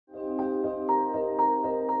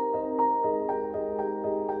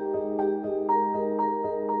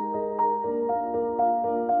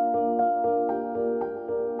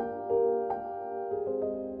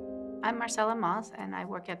Marcella Moss, and I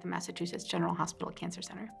work at the Massachusetts General Hospital Cancer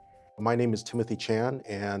Center. My name is Timothy Chan,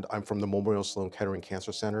 and I'm from the Memorial Sloan Kettering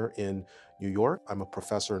Cancer Center in New York. I'm a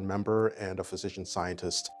professor and member and a physician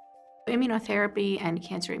scientist. Immunotherapy and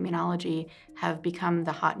cancer immunology have become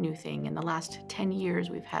the hot new thing. In the last 10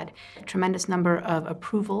 years, we've had a tremendous number of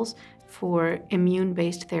approvals for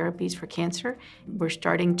immune-based therapies for cancer. We're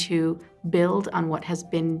starting to build on what has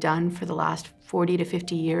been done for the last 40 to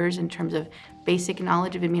 50 years in terms of basic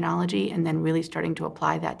knowledge of immunology, and then really starting to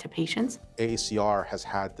apply that to patients. AACR has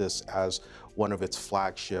had this as one of its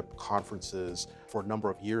flagship conferences for a number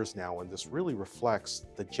of years now, and this really reflects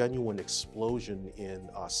the genuine explosion in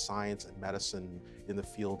science and medicine in the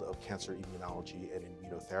field of cancer immunology and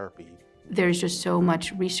immunotherapy. There's just so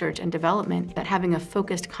much research and development that having a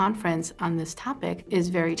focused conference on this topic is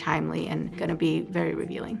very timely and going to be very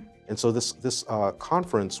revealing. And so this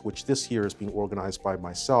conference, which this year is being organized by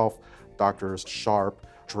myself, Drs. Sharp,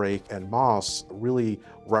 Drake, and Moss, really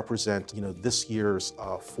represent this year's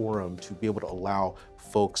forum to be able to allow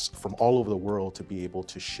folks from all over the world to be able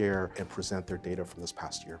to share and present their data from this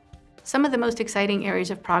past year. Some of the most exciting areas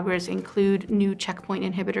of progress include new checkpoint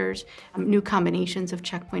inhibitors, new combinations of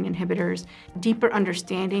checkpoint inhibitors, deeper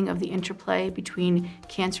understanding of the interplay between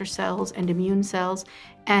cancer cells and immune cells,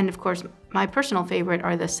 and of course, my personal favorite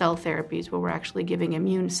are the cell therapies, where we're actually giving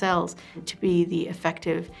immune cells to be the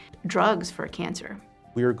effective drugs for cancer.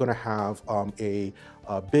 We are going to have a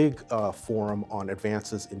big forum on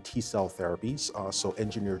advances in T-cell therapies, so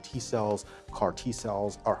engineered T-cells, CAR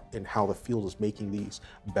T-cells, and how the field is making these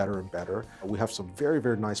better and better. We have some very,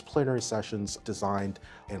 very nice plenary sessions designed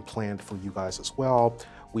and planned for you guys as well.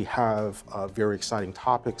 We have very exciting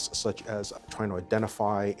topics such as trying to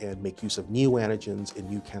identify and make use of neoantigens in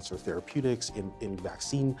new cancer therapeutics, in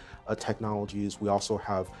vaccine technologies. We also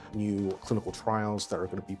have new clinical trials that are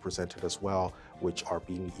going to be presented as well, which are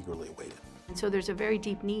being eagerly awaited. And so there's a very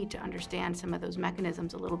deep need to understand some of those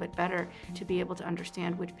mechanisms a little bit better, to be able to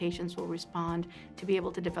understand which patients will respond, to be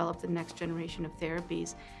able to develop the next generation of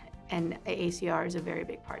therapies, and AACR is a very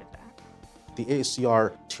big part of that. The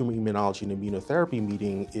AACR Tumor Immunology and Immunotherapy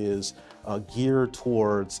meeting is geared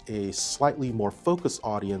towards a slightly more focused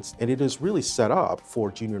audience, and it is really set up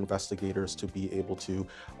for junior investigators to be able to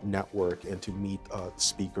network and to meet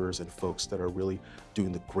speakers and folks that are really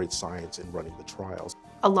doing the great science and running the trials.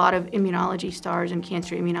 A lot of immunology stars and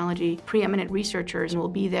cancer immunology preeminent researchers will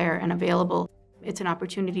be there and available. It's an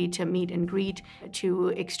opportunity to meet and greet, to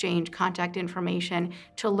exchange contact information,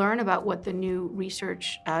 to learn about what the new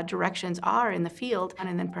research directions are in the field,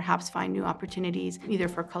 and then perhaps find new opportunities either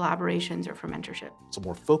for collaborations or for mentorship. It's a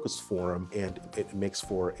more focused forum, and it makes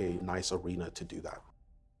for a nice arena to do that.